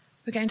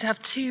We're going to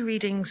have two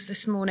readings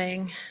this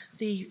morning.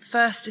 The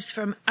first is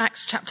from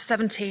Acts chapter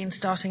 17,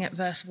 starting at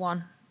verse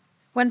 1.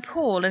 When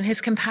Paul and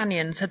his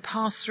companions had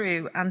passed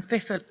through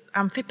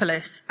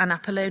Amphipolis and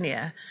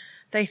Apollonia,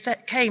 they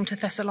came to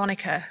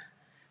Thessalonica,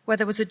 where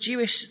there was a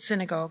Jewish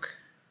synagogue.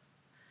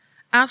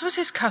 As was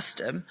his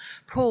custom,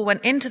 Paul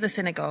went into the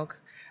synagogue,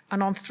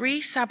 and on 3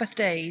 Sabbath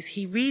days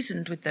he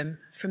reasoned with them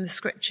from the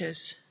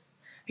scriptures,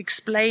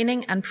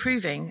 explaining and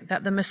proving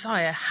that the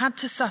Messiah had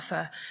to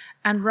suffer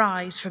and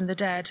rise from the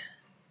dead.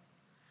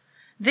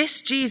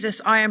 This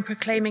Jesus I am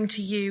proclaiming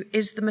to you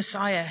is the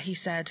Messiah, he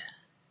said.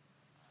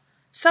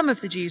 Some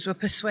of the Jews were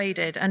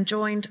persuaded and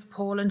joined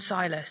Paul and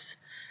Silas,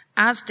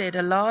 as did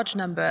a large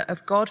number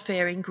of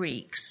God-fearing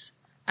Greeks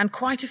and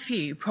quite a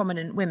few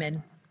prominent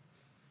women.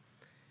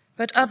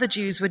 But other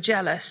Jews were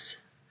jealous,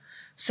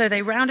 so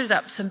they rounded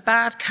up some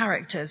bad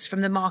characters from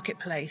the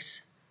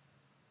marketplace,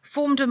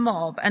 formed a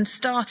mob and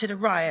started a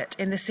riot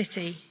in the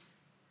city.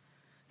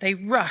 They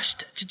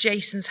rushed to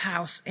Jason's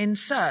house in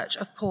search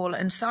of Paul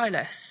and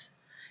Silas,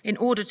 in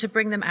order to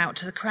bring them out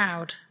to the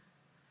crowd.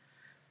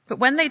 But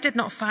when they did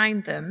not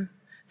find them,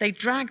 they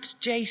dragged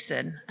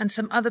Jason and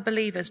some other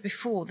believers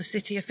before the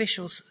city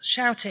officials,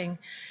 shouting,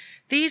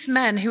 "These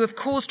men who have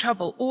caused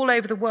trouble all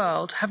over the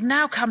world have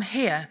now come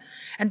here,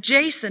 and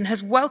Jason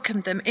has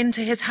welcomed them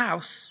into his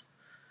house.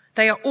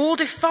 They are all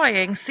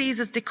defying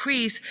Caesar's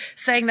decrees,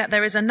 saying that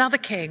there is another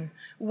king,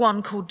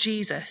 one called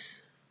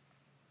Jesus."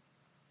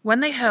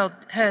 When they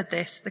heard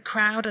this, the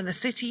crowd and the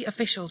city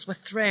officials were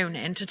thrown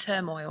into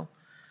turmoil.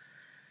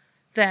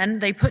 Then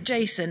they put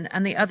Jason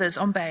and the others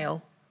on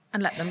bail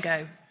and let them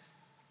go.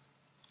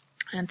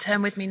 And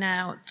turn with me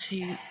now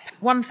to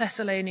 1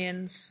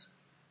 Thessalonians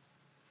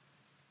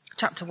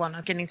chapter 1.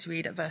 I'm beginning to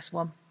read at verse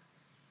 1.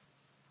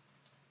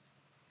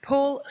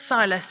 Paul,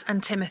 Silas,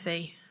 and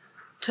Timothy,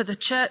 to the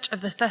church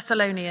of the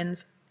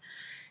Thessalonians,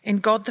 in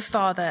God the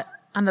Father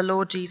and the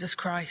Lord Jesus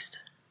Christ.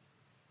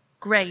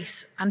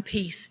 Grace and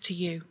peace to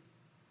you.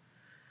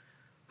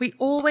 We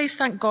always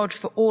thank God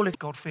for all of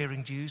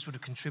God-fearing Jews would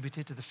have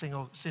contributed to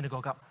the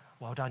synagogue up.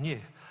 Well done,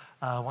 you.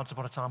 Once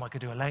upon a time I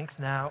could do a length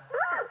now.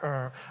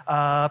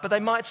 But they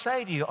might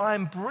say to you, "I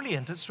am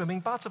brilliant at swimming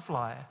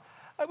butterfly."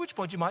 At which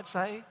point you might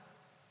say,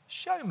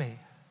 "Show me."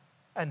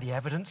 And the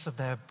evidence of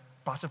their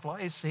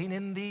butterfly is seen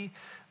in the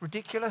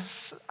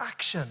ridiculous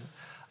action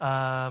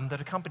that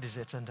accompanies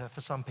it, and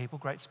for some people,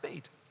 great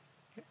speed.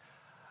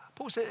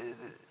 Paul said,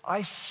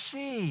 "I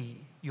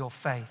see your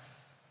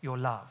faith, your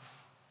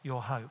love,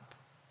 your hope."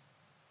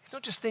 It's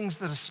not just things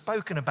that are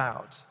spoken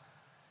about.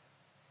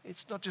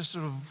 It's not just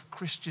sort of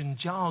Christian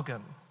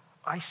jargon.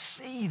 I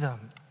see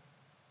them.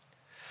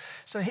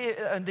 So here,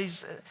 in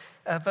these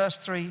verse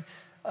 3,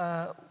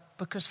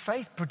 because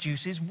faith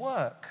produces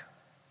work,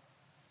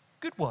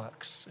 good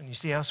works. And you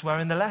see elsewhere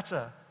in the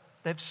letter,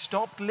 they've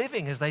stopped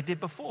living as they did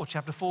before.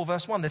 Chapter 4,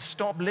 verse 1, they've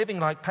stopped living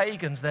like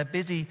pagans. They're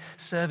busy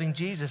serving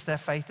Jesus. Their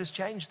faith has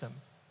changed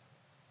them.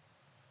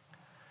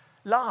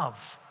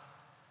 Love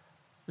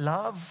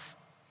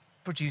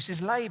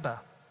produces labor.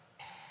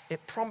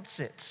 It prompts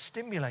it,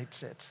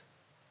 stimulates it.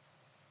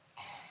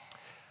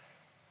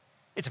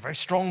 It's a very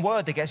strong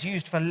word that gets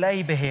used for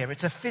labor here.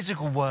 It's a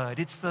physical word.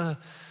 It's the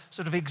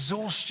sort of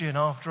exhaustion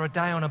after a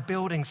day on a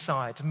building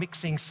site,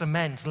 mixing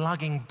cement,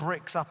 lugging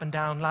bricks up and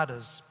down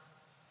ladders.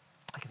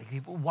 I can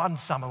think of one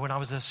summer when I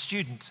was a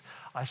student,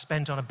 I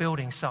spent on a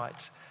building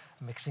site,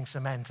 mixing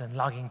cement and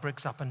lugging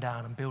bricks up and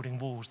down and building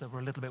walls that were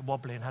a little bit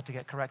wobbly and had to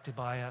get corrected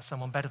by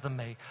someone better than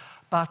me.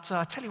 But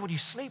I tell you what, you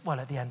sleep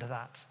well at the end of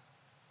that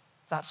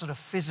sort of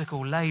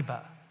physical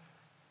labor.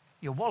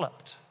 You're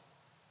walloped.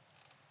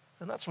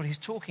 And that's what he's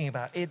talking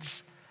about.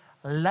 It's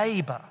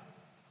labor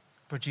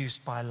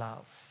produced by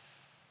love.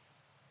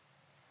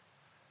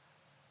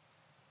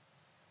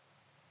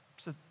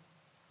 So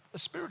a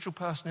spiritual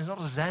person is not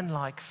a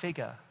Zen-like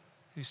figure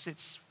who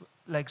sits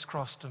legs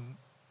crossed and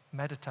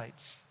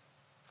meditates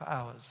for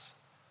hours.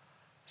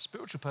 A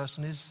spiritual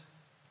person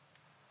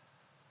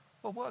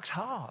works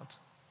hard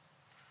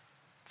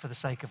for the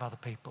sake of other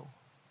people.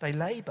 They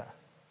labor.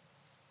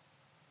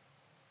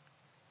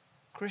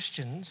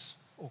 Christians,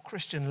 or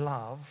Christian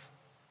love,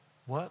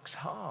 works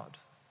hard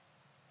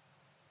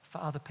for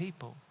other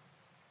people.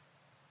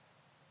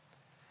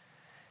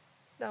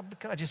 Now,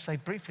 can I just say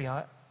briefly,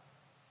 I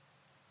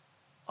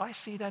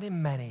see that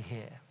in many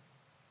here.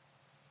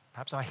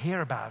 Perhaps I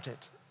hear about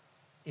it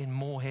in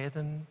more here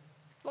than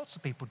lots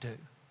of people do.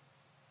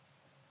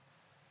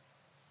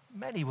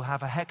 Many will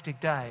have a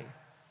hectic day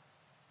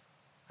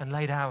and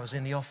late hours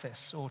in the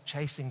office or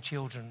chasing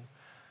children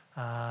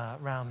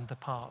around the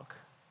park.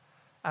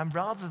 And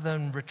rather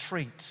than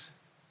retreat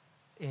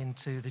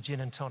into the gin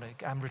and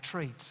tonic and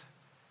retreat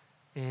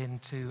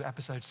into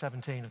episode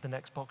 17 of the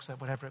next box set,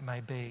 whatever it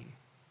may be,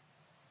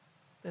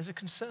 there's a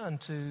concern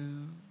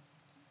to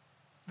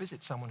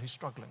visit someone who's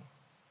struggling,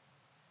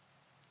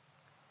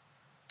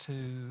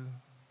 to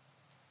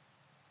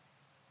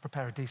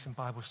prepare a decent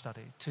Bible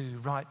study, to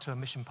write to a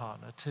mission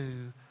partner,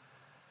 to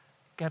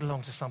get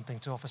along to something,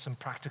 to offer some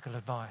practical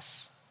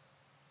advice.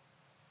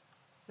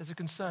 There's a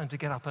concern to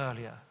get up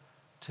earlier,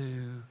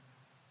 to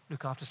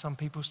look after some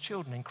people's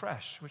children in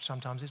creche, which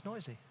sometimes is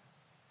noisy,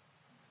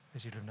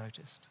 as you'd have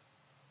noticed.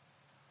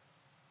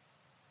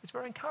 It's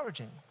very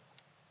encouraging.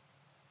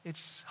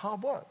 It's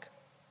hard work.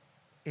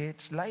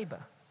 It's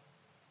labor,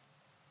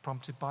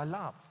 prompted by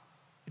love.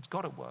 It's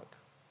God at work.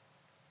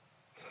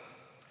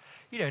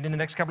 You know, and in the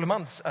next couple of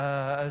months,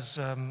 as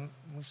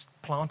we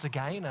plant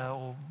again,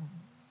 or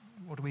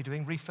what are we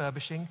doing?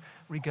 Refurbishing,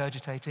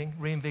 regurgitating,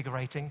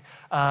 reinvigorating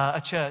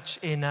a church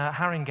in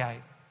Haringey.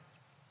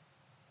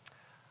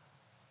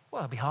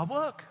 Well, it'll be hard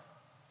work.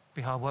 It'll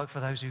be hard work for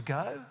those who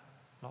go.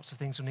 Lots of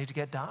things will need to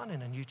get done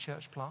in a new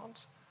church plant.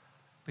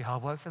 It'll be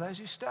hard work for those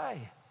who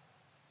stay.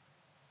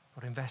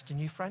 Got to invest in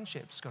new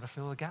friendships, got to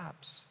fill the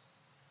gaps.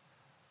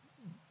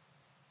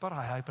 But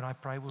I hope and I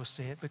pray we'll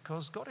see it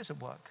because God is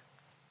at work.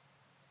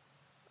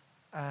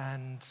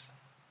 And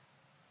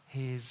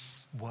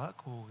his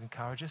work will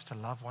encourage us to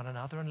love one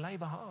another and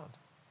labor hard.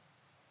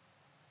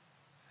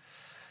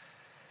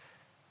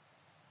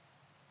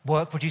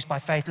 Work produced by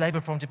faith,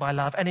 labor prompted by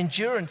love, and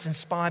endurance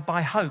inspired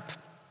by hope.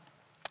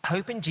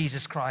 Hope in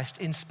Jesus Christ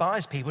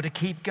inspires people to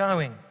keep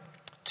going,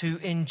 to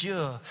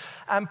endure.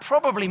 And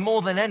probably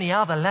more than any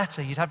other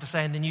letter, you'd have to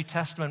say in the New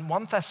Testament,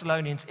 1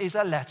 Thessalonians is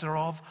a letter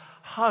of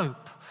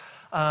hope.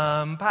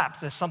 Perhaps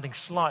there's something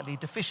slightly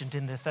deficient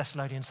in the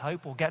Thessalonians'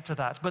 hope, we'll get to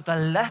that. But the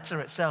letter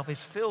itself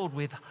is filled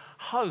with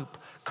hope,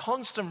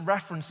 constant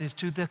references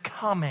to the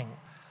coming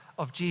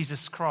of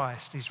Jesus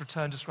Christ. His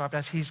return described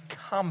as his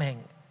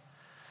coming.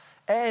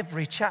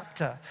 Every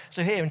chapter.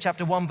 So here in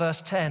chapter 1,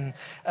 verse 10,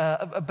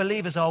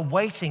 believers are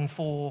waiting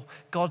for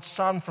God's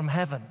Son from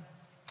heaven,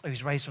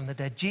 who's raised from the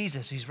dead,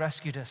 Jesus, who's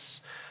rescued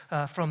us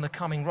from the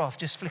coming wrath.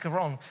 Just flick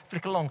along.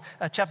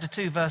 Chapter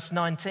 2, verse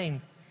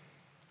 19.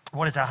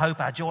 What is our hope,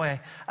 our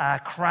joy, our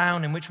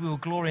crown in which we will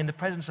glory in the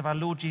presence of our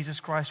Lord Jesus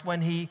Christ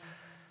when he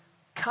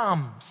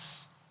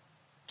comes?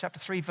 Chapter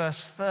 3,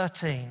 verse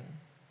 13.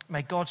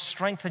 May God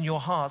strengthen your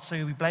hearts so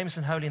you'll be blameless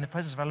and holy in the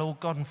presence of our Lord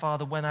God and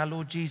Father when our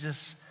Lord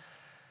Jesus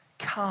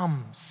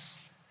comes.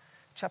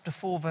 Chapter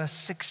 4, verse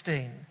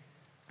 16.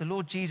 The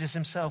Lord Jesus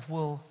himself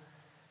will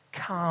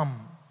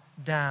come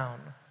down.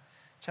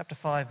 Chapter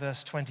 5,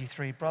 verse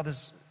 23.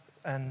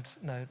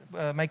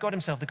 May God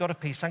himself, the God of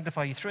peace,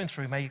 sanctify you through and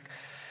through. May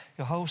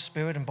your whole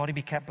spirit and body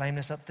be kept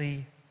blameless at the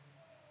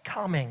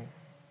coming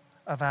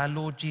of our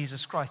Lord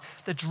Jesus Christ.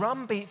 The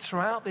drumbeat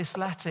throughout this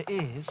letter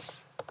is,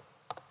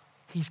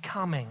 he's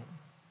coming.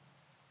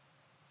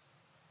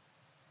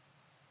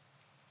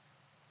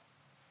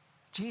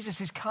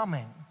 Jesus is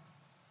coming.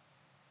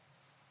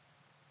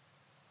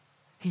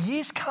 He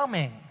is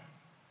coming.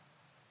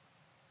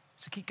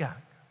 So keep going.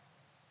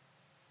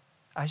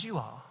 As you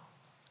are,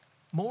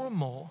 more and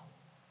more,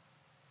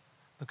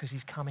 because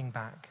he's coming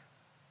back.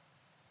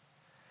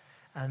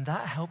 And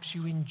that helps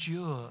you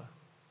endure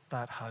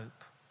that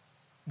hope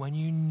when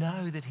you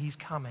know that he's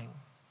coming.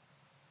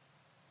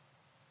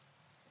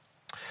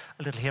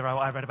 A little hero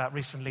I read about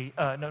recently,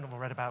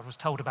 was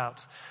told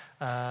about,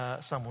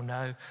 some will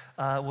know,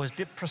 was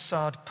Dip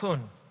Prasad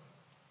Pun.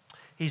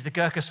 He's the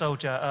Gurkha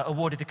soldier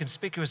awarded the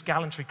Conspicuous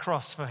Gallantry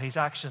Cross for his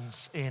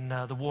actions in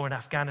the war in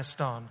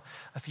Afghanistan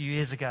a few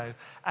years ago.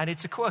 And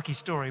it's a quirky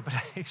story, but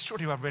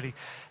extraordinary one, really.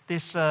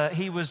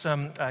 He was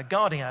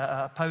guarding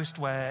a post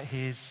where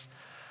his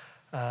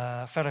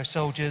fellow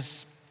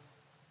soldiers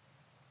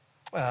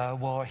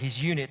were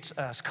his unit's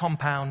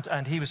compound,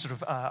 and he was sort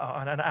of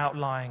on an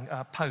outlying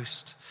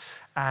post.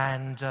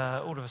 And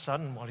all of a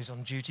sudden, while he's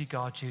on duty,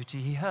 guard duty,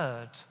 he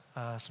heard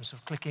some sort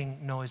of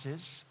clicking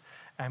noises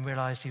and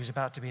realized he was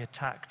about to be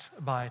attacked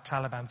by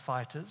Taliban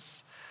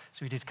fighters.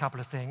 So he did a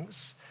couple of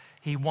things.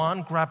 He,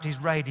 grabbed his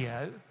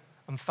radio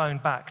and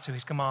phoned back to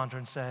his commander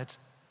and said,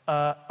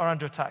 are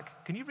under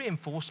attack. Can you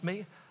reinforce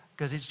me?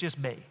 Because it's just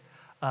me.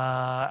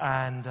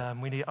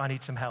 I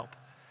need some help.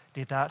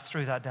 Did that,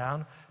 threw that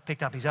down,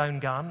 picked up his own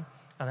gun,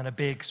 and then a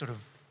big sort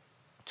of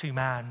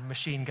two-man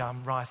machine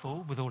gun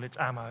rifle with all its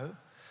ammo,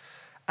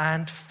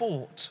 and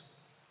fought.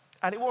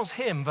 And it was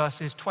him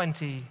versus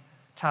 20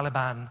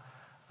 Taliban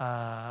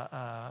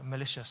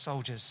militia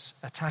soldiers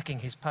attacking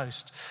his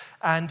post.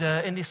 And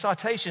in the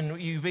citation,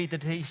 you read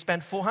that he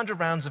spent 400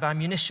 rounds of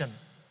ammunition.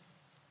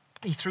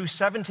 He threw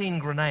 17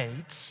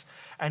 grenades,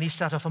 and he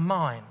set off a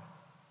mine.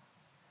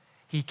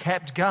 He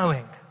kept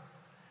going,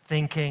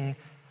 thinking,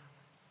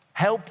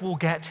 help will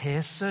get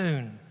here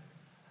soon.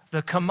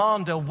 The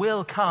commander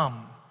will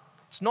come.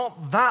 It's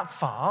not that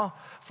far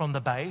from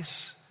the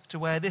base to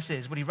where this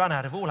is. But he ran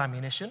out of all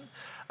ammunition.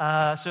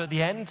 So at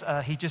the end,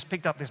 he just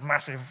picked up this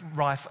massive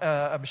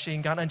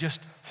machine gun and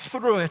just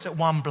threw it at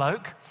one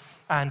bloke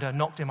and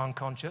knocked him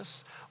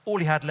unconscious. All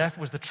he had left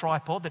was the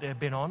tripod that it had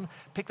been on,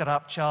 picked that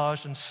up,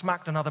 charged, and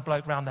smacked another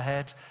bloke round the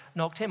head,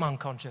 knocked him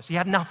unconscious. He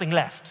had nothing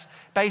left.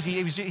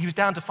 Basically, he was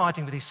down to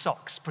fighting with his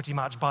socks pretty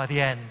much by the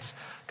end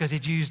because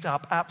he'd used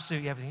up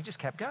absolutely everything. He just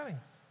kept going.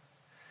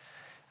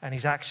 And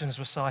his actions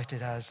were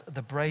cited as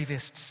the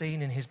bravest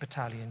seen in his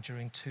battalion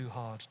during 2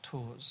 hard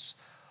tours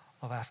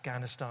of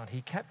Afghanistan.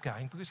 He kept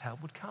going because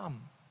help would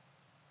come.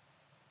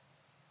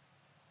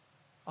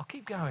 I'll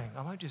keep going.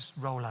 I won't just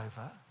roll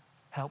over.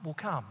 Help will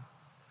come.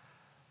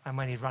 And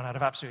when he'd run out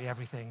of absolutely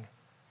everything,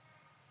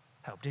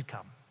 help did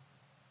come.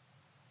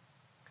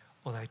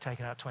 Although he'd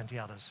taken out 20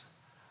 others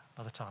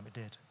by the time it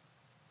did.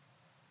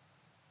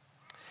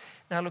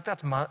 Now, look,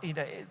 that's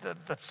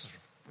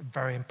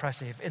very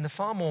impressive. In the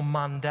far more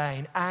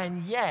mundane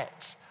and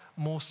yet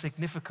more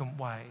significant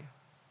way,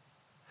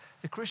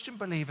 the Christian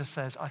believer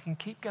says, I can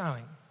keep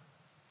going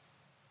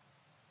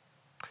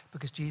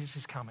because Jesus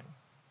is coming.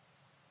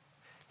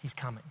 He's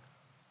coming.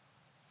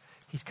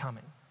 He's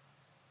coming.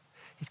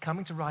 He's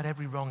coming to right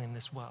every wrong in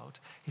this world.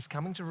 He's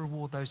coming to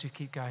reward those who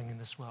keep going in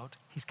this world.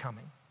 He's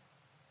coming.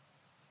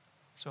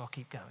 So I'll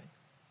keep going.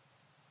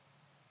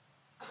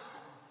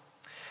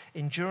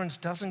 Endurance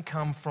doesn't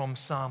come from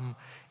some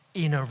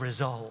inner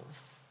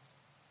resolve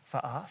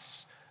for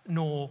us,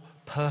 nor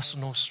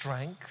personal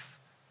strength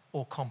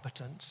or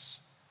competence,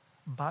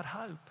 but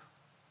hope.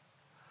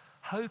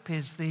 Hope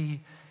is the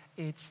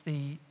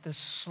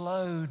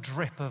slow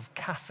drip of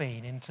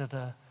caffeine into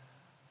the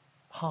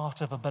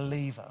heart of a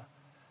believer.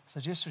 So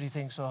just when he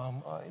thinks,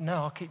 no,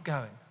 I'll keep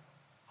going.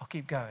 I'll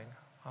keep going.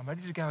 I'm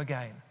ready to go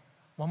again.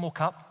 One more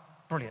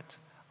cup, brilliant.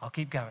 I'll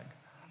keep going.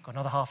 I've got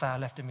another half hour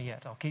left in me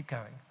yet. I'll keep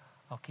going.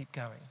 I'll keep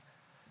going.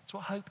 It's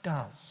what hope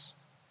does.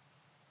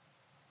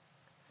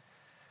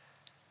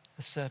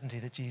 The certainty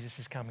that Jesus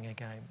is coming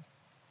again.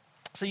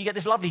 So you get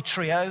this lovely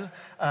trio,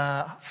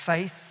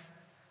 faith,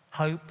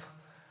 hope,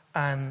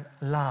 and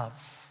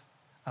love.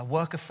 A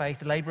work of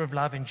faith, labor of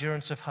love,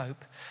 endurance of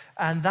hope.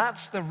 And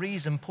that's the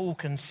reason Paul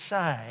can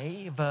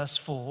say, verse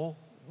 4,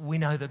 we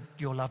know that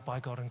you're loved by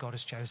God and God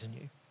has chosen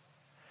you.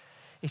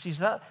 He says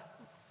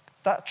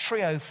that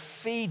trio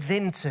feeds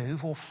into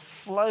or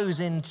flows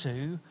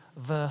into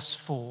verse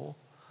 4.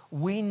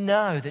 We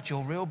know that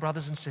you're real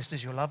brothers and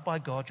sisters, you're loved by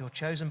God, you're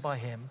chosen by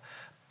him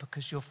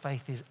because your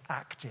faith is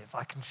active.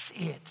 I can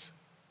see it.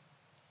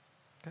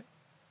 Okay?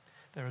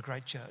 They're a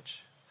great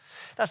church.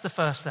 That's the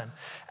first then.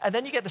 And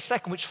then you get the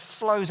second, which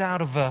flows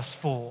out of verse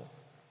 4.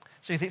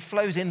 So if it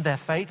flows in their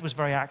faith, was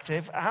very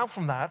active. Out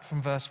from that,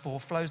 from verse 4,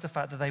 flows the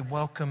fact that they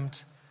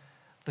welcomed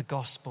the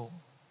gospel.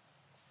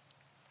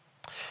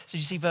 So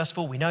you see verse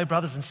 4, we know,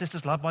 brothers and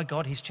sisters, loved by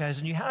God, he's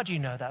chosen you. How do you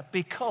know that?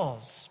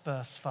 Because,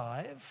 verse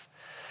 5,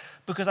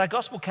 because our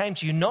gospel came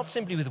to you not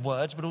simply with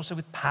words, but also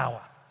with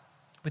power,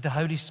 with the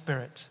Holy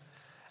Spirit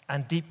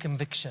and deep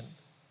conviction.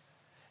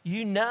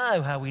 You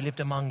know how we lived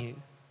among you.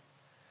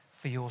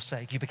 For your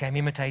sake, you became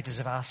imitators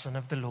of us and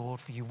of the Lord,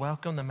 for you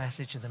welcomed the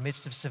message in the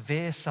midst of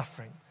severe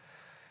suffering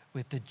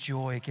with the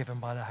joy given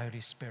by the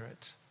Holy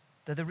Spirit.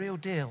 They're the real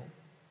deal.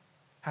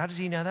 How does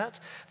he know that?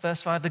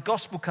 Verse 5, the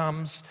gospel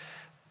comes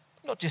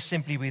not just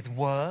simply with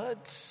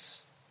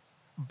words,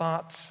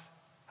 but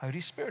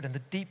Holy Spirit and the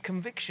deep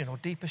conviction or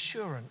deep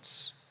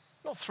assurance.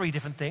 Not three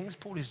different things.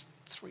 Paul is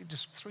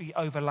three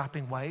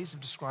overlapping ways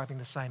of describing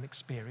the same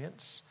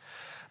experience.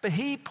 But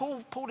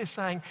Paul is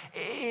saying,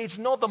 it's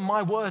not that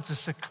my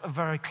words are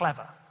very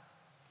clever.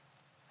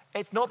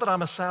 It's not that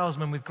I'm a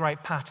salesman with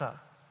great patter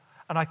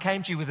and I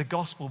came to you with the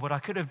gospel, but I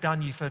could have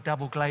done you for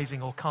double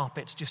glazing or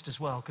carpets just as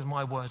well because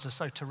my words are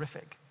so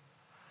terrific.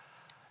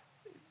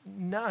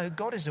 No,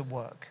 God is at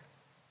work.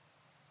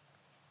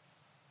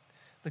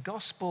 The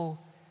gospel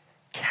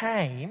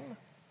came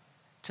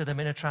to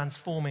them in a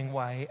transforming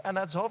way, and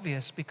that's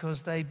obvious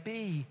because they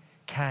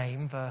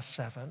became, verse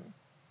 7,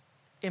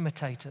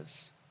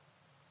 imitators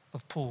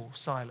of Paul,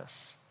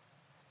 Silas,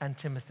 and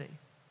Timothy.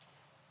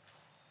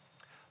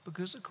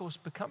 Because, of course,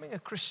 becoming a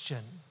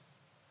Christian,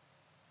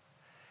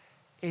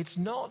 it's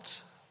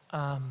not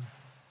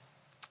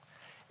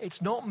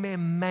mere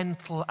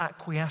mental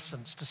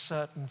acquiescence to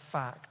certain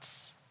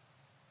facts.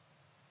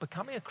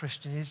 Becoming a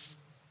Christian is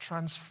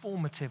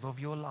transformative of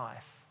your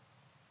life.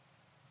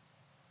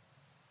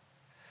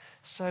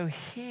 So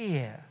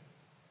here,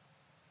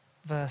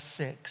 verse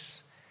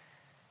 6,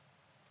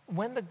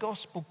 when the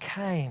gospel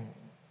came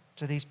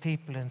to these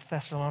people in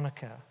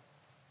Thessalonica,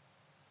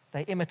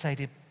 they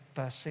imitated,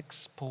 verse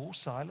 6, Paul,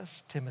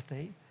 Silas,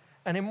 Timothy.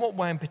 And in what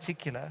way in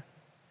particular?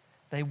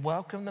 They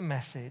welcomed the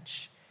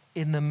message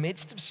in the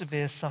midst of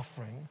severe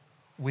suffering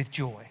with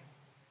joy.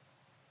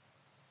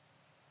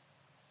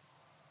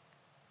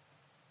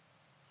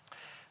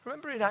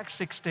 Remember in Acts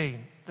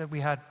 16 that we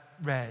had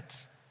read?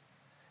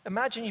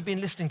 Imagine you've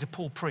been listening to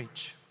Paul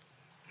preach.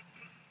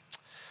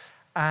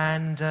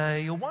 And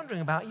you're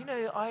wondering about,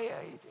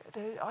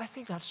 I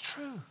think that's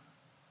true.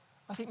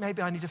 I think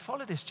maybe I need to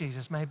follow this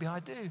Jesus. Maybe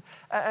I do.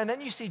 And then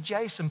you see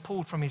Jason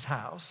pulled from his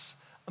house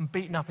and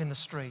beaten up in the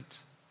street.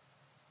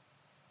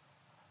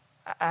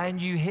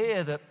 And you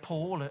hear that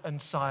Paul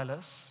and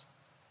Silas,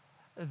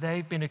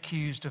 they've been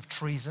accused of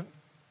treason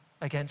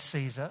against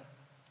Caesar.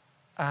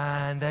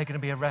 And they're going to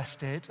be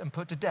arrested and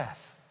put to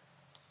death.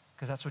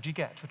 Because that's what you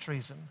get for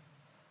treason.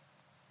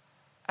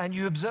 And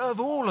you observe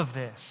all of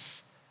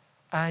this.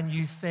 And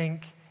you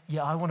think,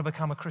 yeah, I want to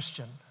become a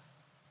Christian.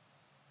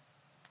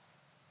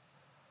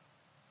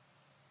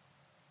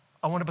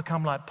 I want to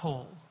become like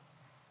Paul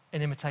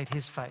and imitate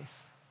his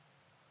faith.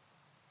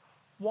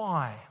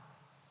 Why?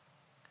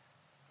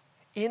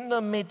 In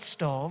the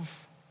midst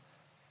of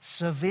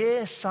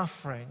severe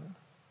suffering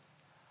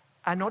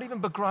And not even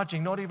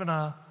begrudging, not even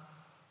a,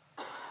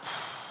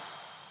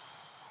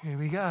 here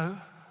we go,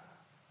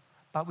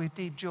 but with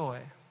deep joy.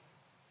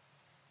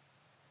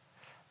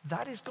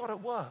 That is God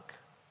at work.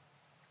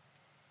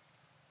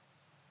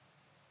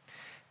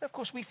 And of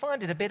course, we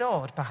find it a bit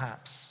odd,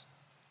 perhaps,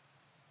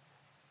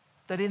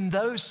 that in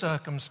those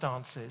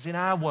circumstances, in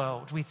our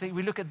world, we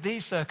look at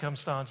these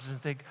circumstances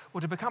and think,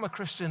 well, to become a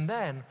Christian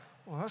then,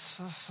 well,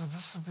 that's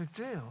a big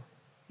deal.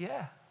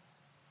 Yeah.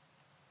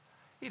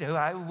 You know,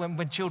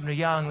 when children are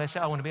young, they say,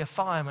 I want to be a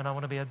fireman, I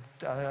want to be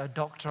a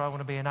doctor, I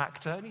want to be an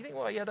actor. And you think,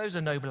 well, yeah, those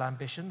are noble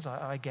ambitions,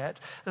 I get.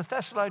 The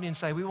Thessalonians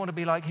say, we want to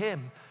be like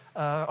him,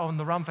 on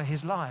the run for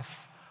his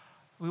life.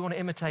 We want to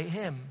imitate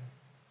him.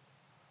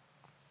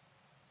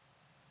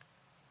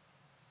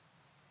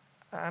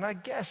 And I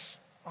guess,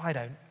 I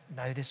don't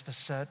know this for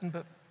certain,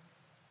 but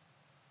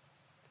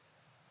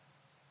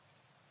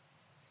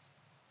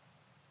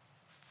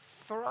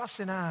for us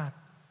in our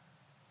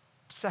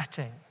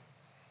setting,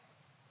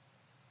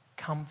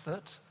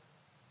 comfort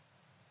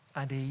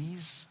and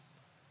ease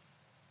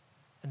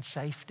and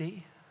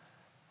safety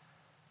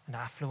and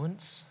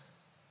affluence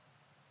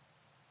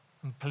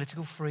and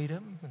political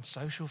freedom and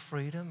social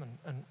freedom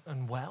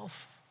and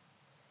wealth,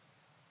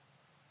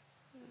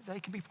 they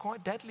can be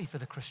quite deadly for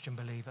the Christian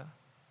believer,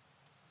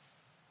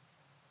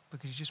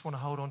 because you just want to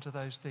hold on to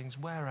those things,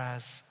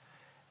 whereas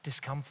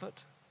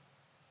discomfort,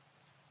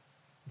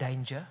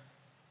 danger,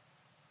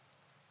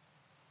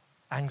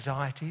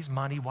 anxieties,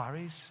 money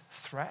worries,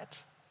 threat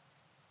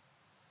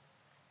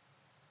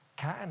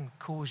can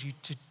cause you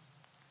to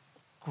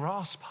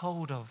grasp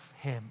hold of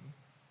him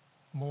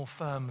more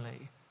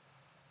firmly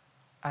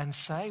and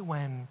say,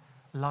 when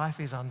life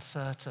is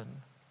uncertain,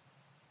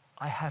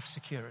 I have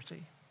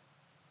security.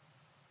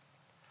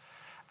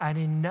 And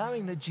in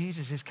knowing that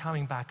Jesus is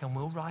coming back and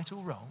will right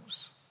all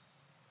wrongs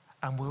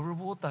and will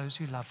reward those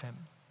who love him,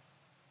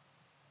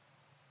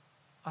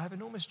 I have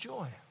enormous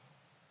joy.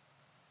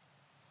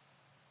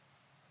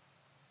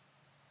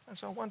 And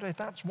so I wonder if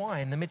that's why,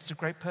 in the midst of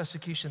great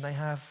persecution, they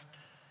have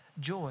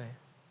joy.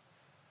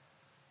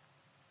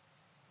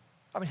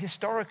 I mean,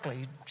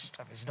 historically,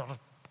 it's not a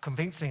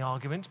convincing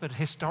argument, but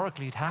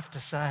historically you'd have to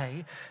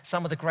say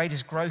some of the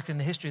greatest growth in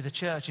the history of the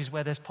church is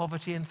where there's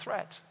poverty and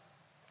threat.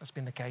 That's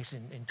been the case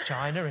in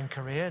China, in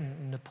Korea,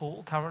 in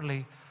Nepal,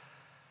 currently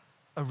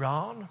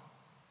Iran,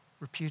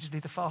 reputedly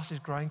the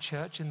fastest growing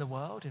church in the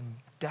world, in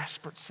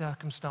desperate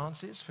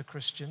circumstances for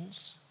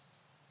Christians.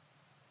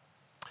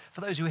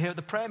 For those who were here at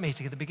the prayer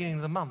meeting at the beginning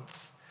of the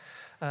month,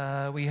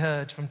 we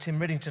heard from Tim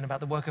Riddington about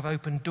the work of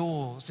Open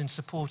Doors in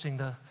supporting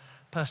the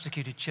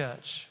persecuted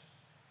church.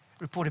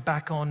 Reported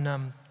back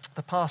on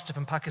the pastor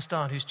from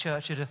Pakistan whose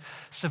church had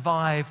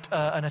survived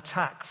an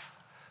attack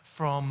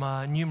from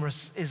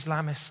numerous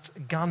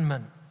Islamist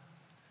gunmen.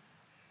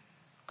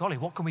 Golly,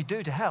 what can we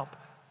do to help?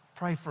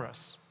 Pray for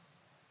us.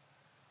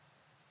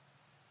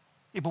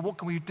 Yeah, but what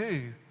can we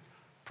do?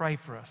 Pray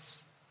for us.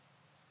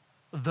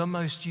 The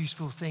most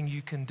useful thing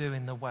you can do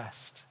in the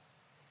West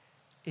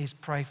is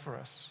pray for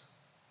us.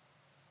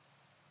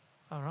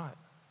 All right.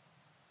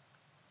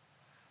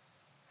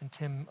 And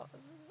Tim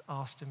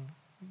asked him,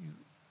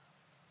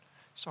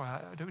 sorry, I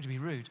don't want to be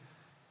rude.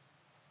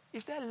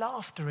 Is there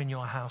laughter in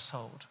your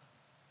household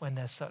when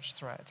there's such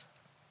threat?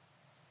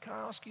 Can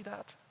I ask you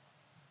that?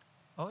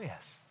 Oh,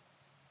 yes.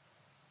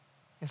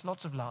 There's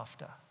lots of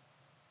laughter.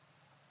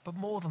 But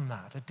more than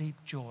that, a deep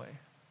joy.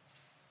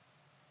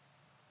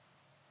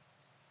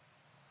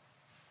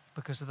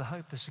 Because of the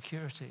hope, the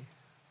security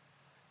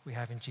we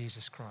have in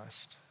Jesus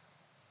Christ.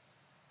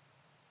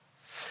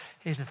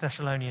 Here's the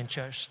Thessalonian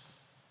church.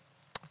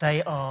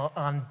 They are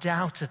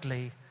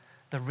undoubtedly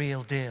the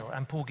real deal,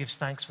 and Paul gives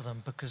thanks for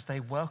them because they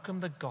welcome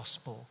the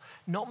gospel,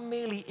 not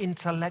merely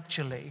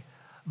intellectually,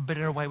 but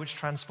in a way which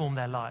transformed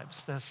their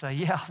lives. They'll say,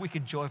 yeah, we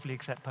can joyfully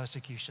accept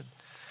persecution.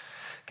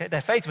 Okay, their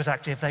faith was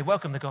active. They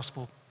welcomed the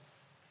gospel.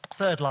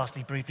 Third,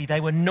 lastly, briefly,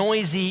 they were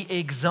noisy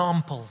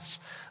examples,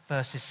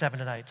 verses 7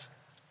 and 8.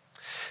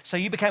 So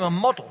you became a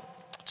model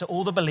to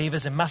all the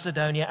believers in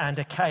Macedonia and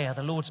Achaia.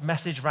 The Lord's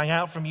message rang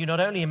out from you not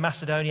only in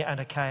Macedonia and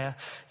Achaia.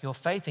 Your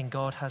faith in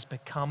God has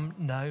become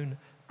known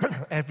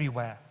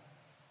everywhere.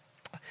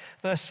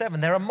 Verse 7,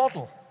 they're a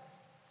model,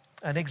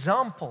 an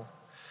example.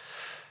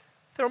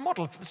 They're a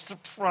model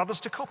for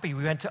others to copy.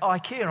 We went to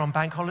IKEA on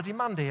Bank Holiday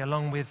Monday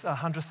along with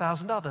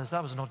 100,000 others.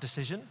 That was an odd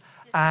decision.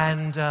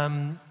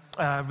 And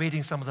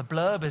reading some of the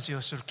blurb as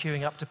you're sort of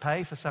queuing up to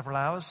pay for several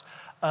hours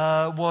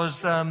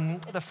was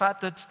the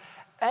fact that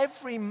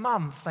every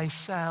month they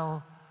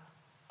sell,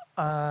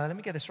 let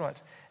me get this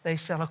right, they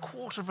sell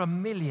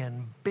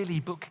 250,000 Billy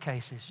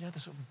bookcases. You know, the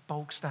sort of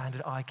bulk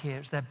standard IKEA.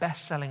 It's their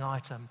best-selling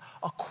item.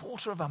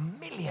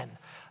 250,000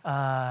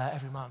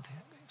 every month.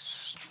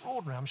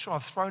 Extraordinary. I'm sure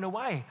I've thrown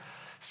away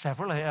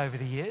several over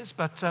the years.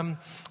 But you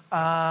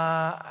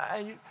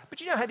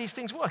know how these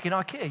things work in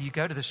IKEA. You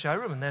go to the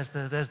showroom and there's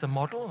the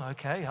model.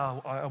 Okay,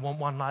 I want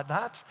one like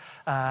that.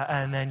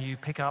 And then you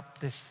pick up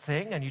this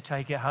thing and you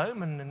take it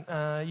home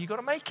and you got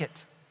to make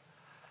it.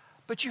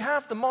 But you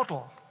have the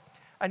model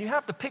and you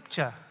have the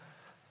picture.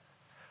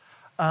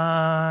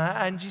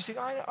 And you think,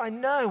 I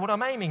know what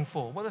I'm aiming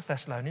for. Well, the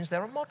Thessalonians,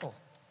 they're a model.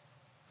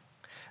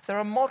 They're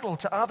a model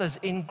to others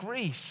in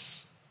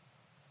Greece,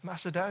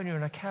 Macedonia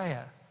and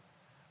Achaia,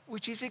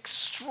 which is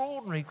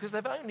extraordinary because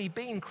they've only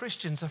been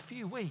Christians a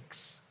few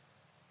weeks.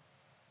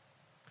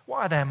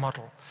 Why are they a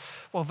model?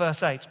 Well,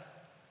 verse 8,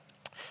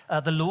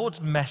 the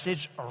Lord's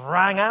message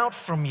rang out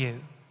from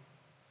you.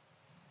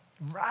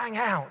 Rang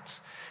out.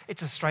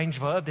 It's a strange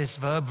verb. This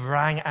verb,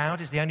 rang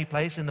out, is the only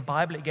place in the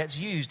Bible it gets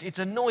used. It's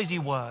a noisy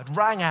word,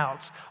 rang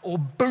out or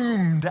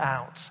boomed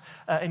out.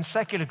 In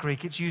secular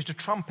Greek, it's used of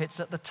trumpets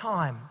at the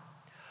time.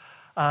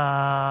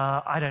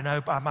 I don't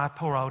know, my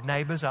poor old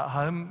neighbors at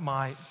home,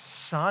 my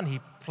son, he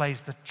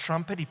plays the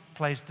trumpet, he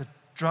plays the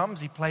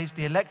drums, he plays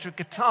the electric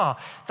guitar.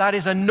 That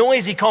is a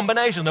noisy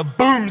combination that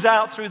booms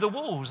out through the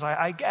walls,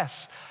 I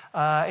guess.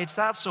 It's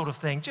that sort of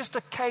thing. Just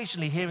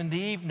occasionally here in the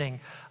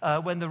evening,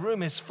 when the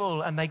room is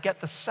full and they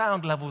get the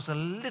sound levels a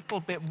little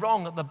bit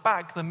wrong at the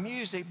back, the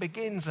music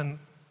begins and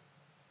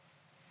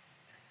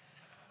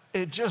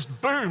it just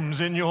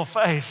booms in your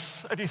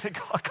face. And you think,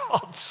 I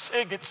can't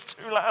sing, it's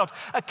too loud.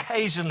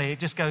 Occasionally, it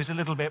just goes a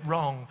little bit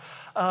wrong.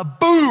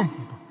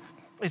 Boom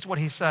is what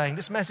he's saying.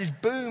 This message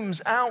booms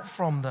out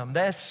from them.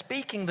 They're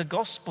speaking the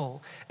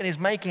gospel and is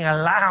making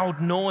a loud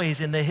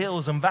noise in the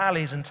hills and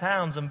valleys and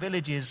towns and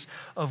villages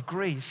of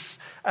Greece.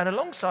 And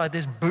alongside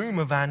this boom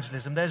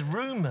evangelism, there's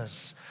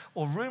rumors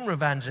or rumor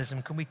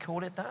evangelism. Can we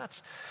call it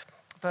that?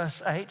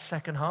 Verse 8,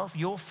 second half,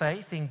 your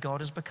faith in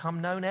God has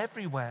become known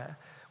everywhere.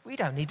 We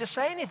don't need to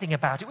say anything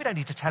about it. We don't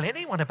need to tell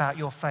anyone about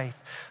your faith.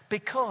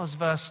 Because,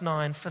 verse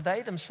 9, for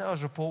they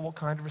themselves report what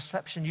kind of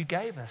reception you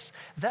gave us.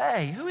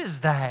 They, who is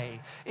they?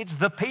 It's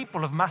the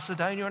people of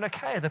Macedonia and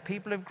Achaia, the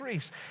people of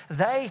Greece.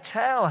 They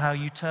tell how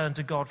you turned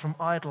to God from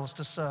idols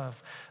to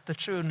serve the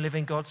true and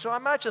living God. So I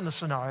imagine the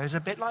scenario is a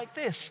bit like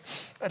this.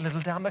 A little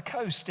down the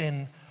coast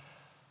in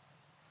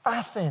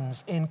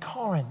Athens, in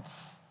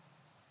Corinth.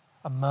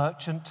 A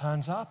merchant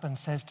turns up and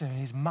says to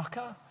his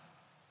mucker,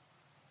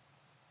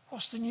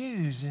 what's the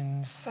news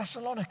in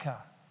Thessalonica?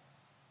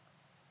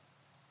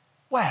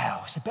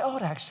 Well, it's a bit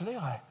odd, actually.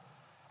 I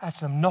had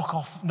some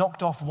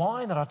knocked off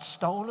wine that I'd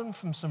stolen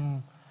from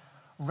some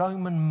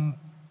Roman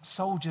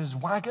soldiers'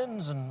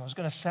 wagons, and I was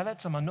going to sell it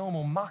to my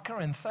normal mucker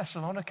in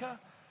Thessalonica.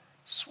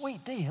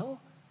 Sweet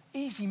deal,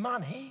 easy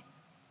money.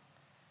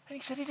 And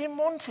he said he didn't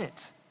want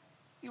it.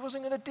 He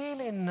wasn't going to deal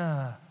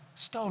in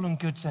stolen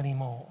goods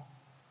anymore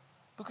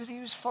because he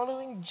was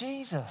following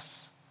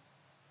Jesus.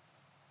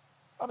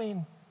 I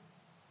mean,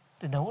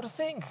 didn't know what to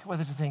think,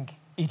 whether to think,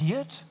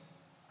 idiot,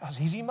 that's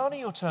easy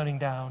money you're turning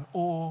down,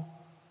 or,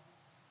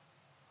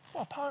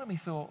 well, part of me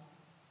thought,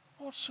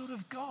 what sort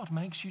of God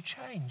makes you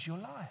change your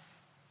life?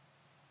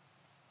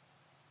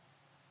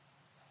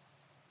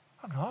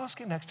 I'm going to ask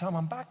him next time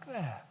I'm back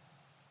there.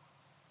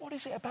 What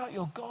is it about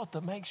your God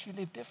that makes you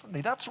live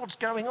differently? That's what's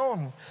going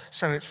on,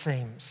 so it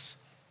seems,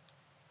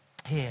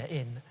 here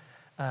in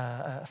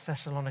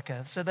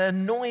Thessalonica. So they're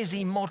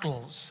noisy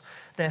models.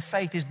 Their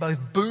faith is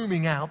both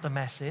booming out the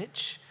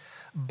message,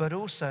 but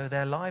also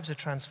their lives are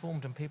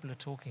transformed and people are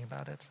talking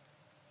about it.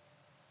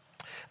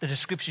 The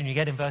description you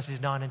get in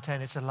verses 9 and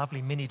 10, it's a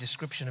lovely mini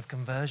description of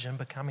conversion,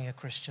 becoming a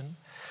Christian.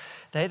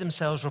 They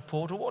themselves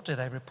report, or what do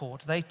they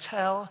report? They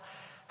tell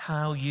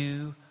how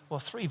you, well,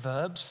 three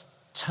verbs,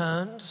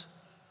 turned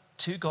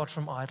to God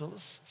from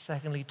idols.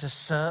 Secondly, to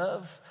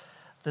serve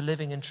the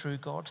living and true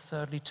God.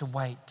 Thirdly, to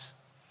wait.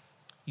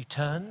 You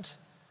turned,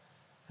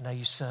 and now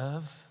you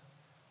serve,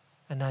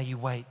 and now you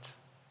wait.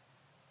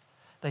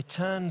 They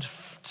turned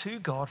to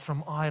God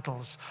from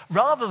idols.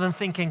 Rather than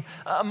thinking,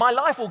 my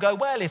life will go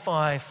well if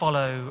I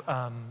follow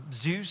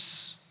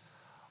Zeus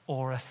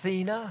or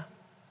Athena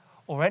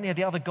or any of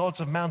the other gods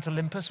of Mount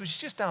Olympus, which is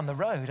just down the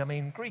road. I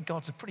mean, Greek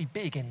gods are pretty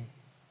big in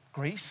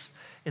Greece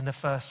in the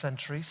first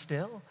century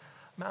still.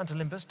 Mount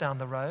Olympus down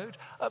the road.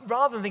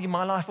 Rather than thinking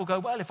my life will go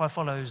well if I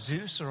follow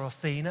Zeus or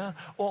Athena,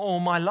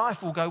 or my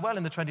life will go well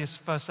in the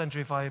 21st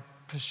century if I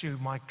pursue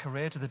my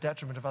career to the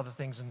detriment of other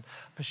things and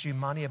pursue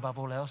money above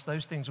all else.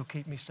 Those things will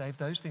keep me safe.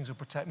 Those things will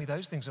protect me.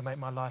 Those things will make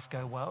my life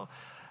go well.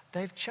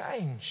 They've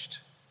changed.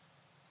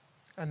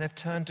 And they've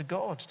turned to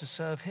God to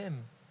serve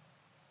him.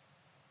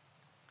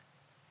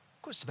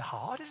 Of course, it's a bit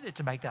hard, isn't it,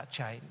 to make that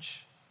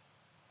change?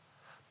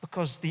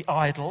 Because the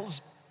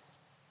idols,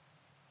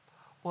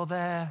 well,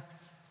 they're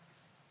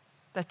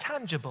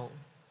tangible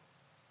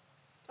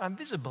and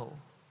visible.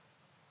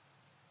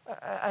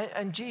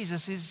 And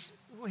Jesus is,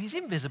 well, he's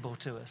invisible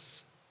to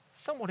us,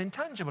 somewhat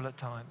intangible at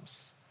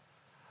times.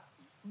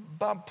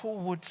 But Paul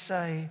would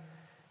say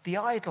the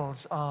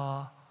idols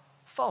are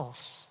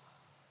false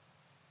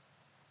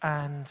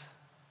and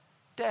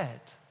dead.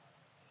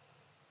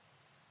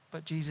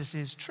 But Jesus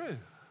is true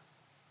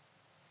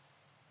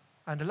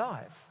and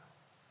alive.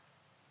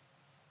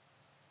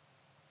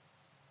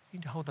 You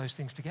need to hold those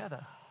things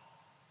together.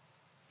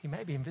 He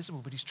may be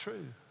invisible, but he's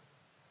true.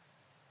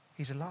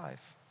 He's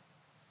alive.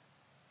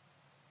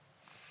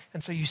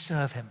 And so you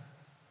serve him.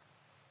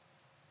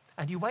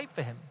 And you wait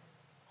for him.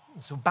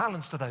 There's a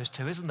balance to those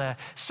two, isn't there?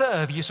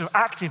 Serve, you're sort of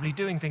actively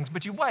doing things,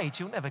 but you wait.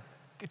 You'll never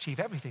achieve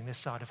everything this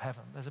side of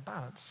heaven. There's a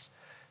balance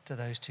to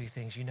those two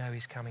things. You know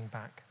he's coming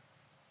back.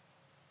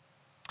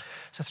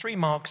 So 3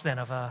 marks then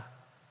of a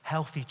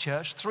healthy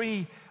church,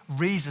 3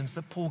 reasons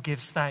that Paul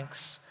gives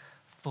thanks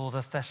for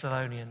the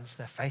Thessalonians.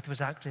 Their faith was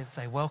active,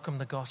 they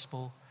welcomed the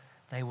gospel,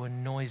 they were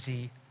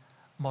noisy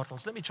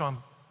models. Let me try and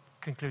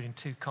conclude in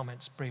 2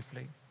 comments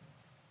briefly.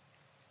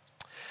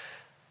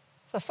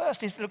 The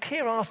first is, look,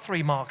 here are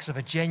 3 marks of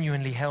a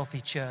genuinely healthy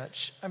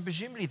church, and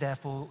presumably,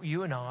 therefore,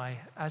 you and I,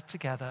 as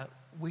together,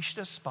 we should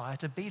aspire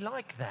to be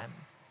like them.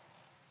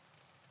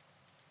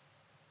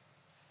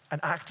 An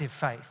active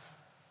faith,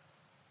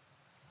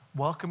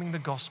 welcoming the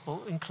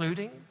gospel,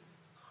 including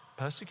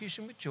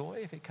persecution with joy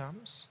if it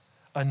comes,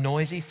 a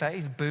noisy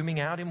faith booming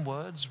out in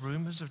words,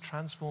 rumors of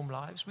transformed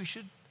lives. We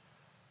should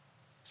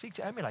seek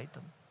to emulate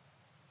them.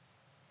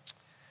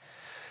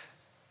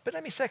 But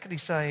let me secondly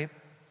say,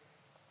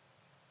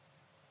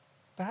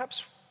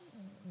 perhaps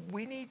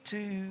we need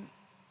to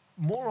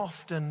more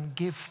often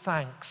give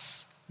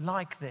thanks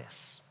like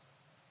this.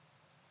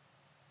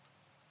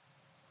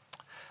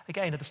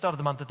 Again, at the start of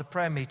the month at the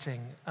prayer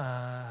meeting,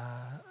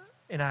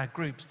 in our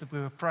groups that we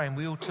were praying,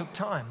 we all took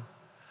time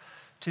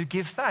to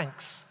give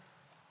thanks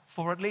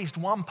for at least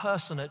one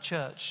person at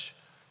church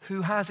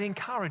who has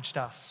encouraged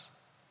us.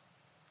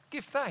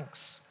 Give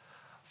thanks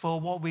for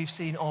what we've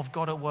seen of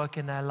God at work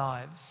in their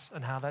lives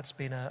and how that's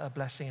been a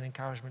blessing and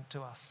encouragement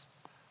to us.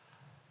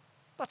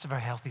 That's a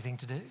very healthy thing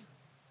to do.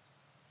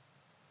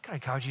 Can I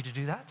encourage you to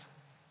do that?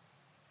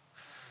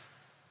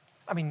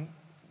 I mean,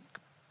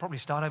 probably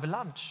start over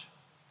lunch.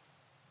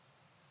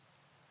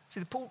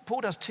 See,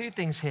 Paul does 2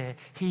 things here.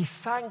 He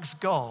thanks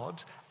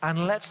God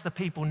and lets the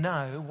people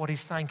know what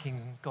he's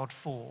thanking God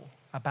for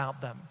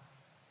about them.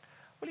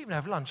 Well, even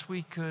over lunch,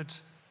 we could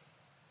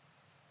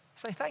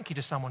say thank you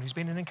to someone who's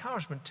been an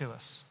encouragement to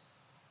us.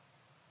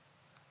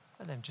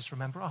 And then just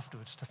remember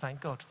afterwards to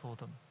thank God for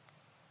them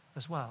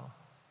as well.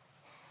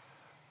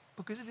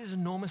 Because it is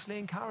enormously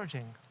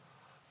encouraging.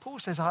 Paul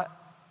says,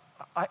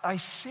 I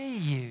see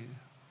you,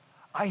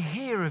 I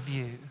hear of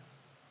you,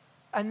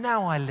 and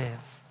now I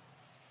live.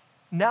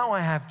 Now I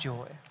have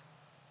joy.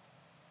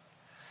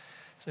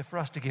 So for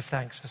us to give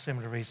thanks for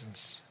similar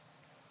reasons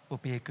will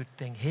be a good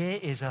thing. Here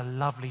is a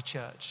lovely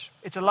church.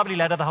 It's a lovely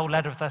letter, the whole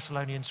letter of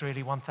Thessalonians,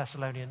 really, 1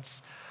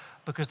 Thessalonians,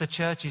 because the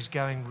church is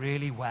going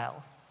really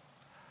well.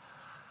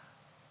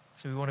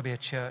 So we want to be a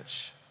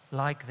church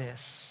like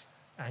this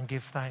and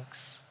give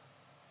thanks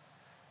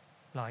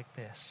like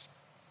this.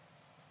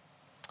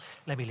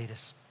 Let me lead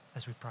us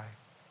as we pray.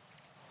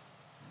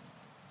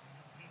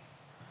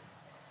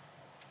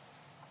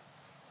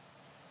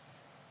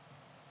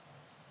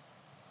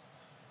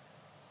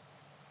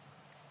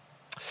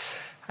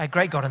 Our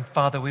great God and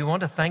Father, we want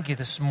to thank you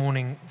this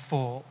morning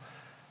for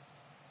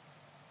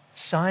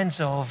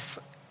signs of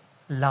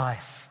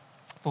life,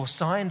 for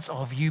signs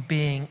of you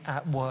being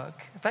at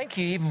work. Thank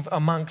you even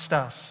amongst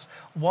us,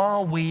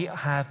 while we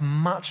have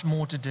much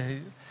more to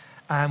do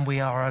and we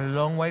are a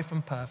long way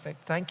from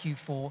perfect. Thank you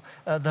for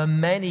the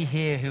many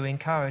here who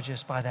encourage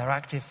us by their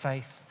active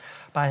faith,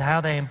 by how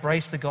they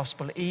embrace the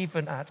gospel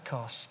even at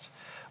cost,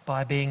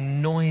 by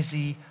being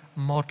noisy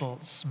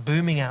models,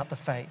 booming out the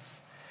faith,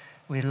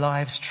 with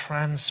lives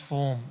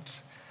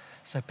transformed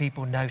so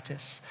people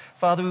notice.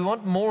 Father, we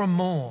want more and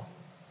more,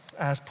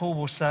 as Paul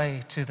will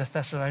say to the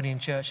Thessalonian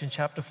church in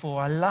chapter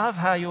 4. I love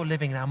how you're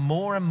living now,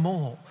 more and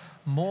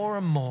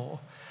more,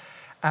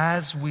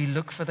 as we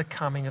look for the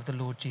coming of the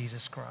Lord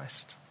Jesus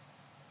Christ.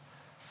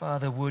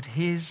 Father, would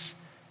his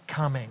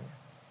coming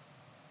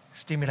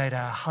stimulate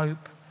our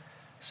hope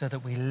so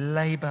that we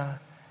labor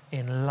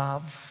in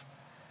love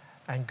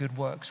and good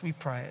works. We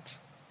pray it.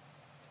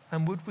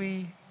 And would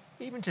we,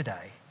 even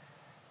today,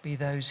 be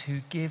those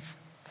who give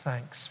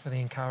thanks for the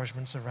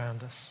encouragements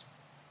around us.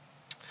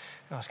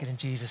 I ask it in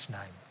Jesus' name.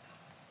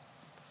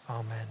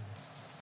 Amen.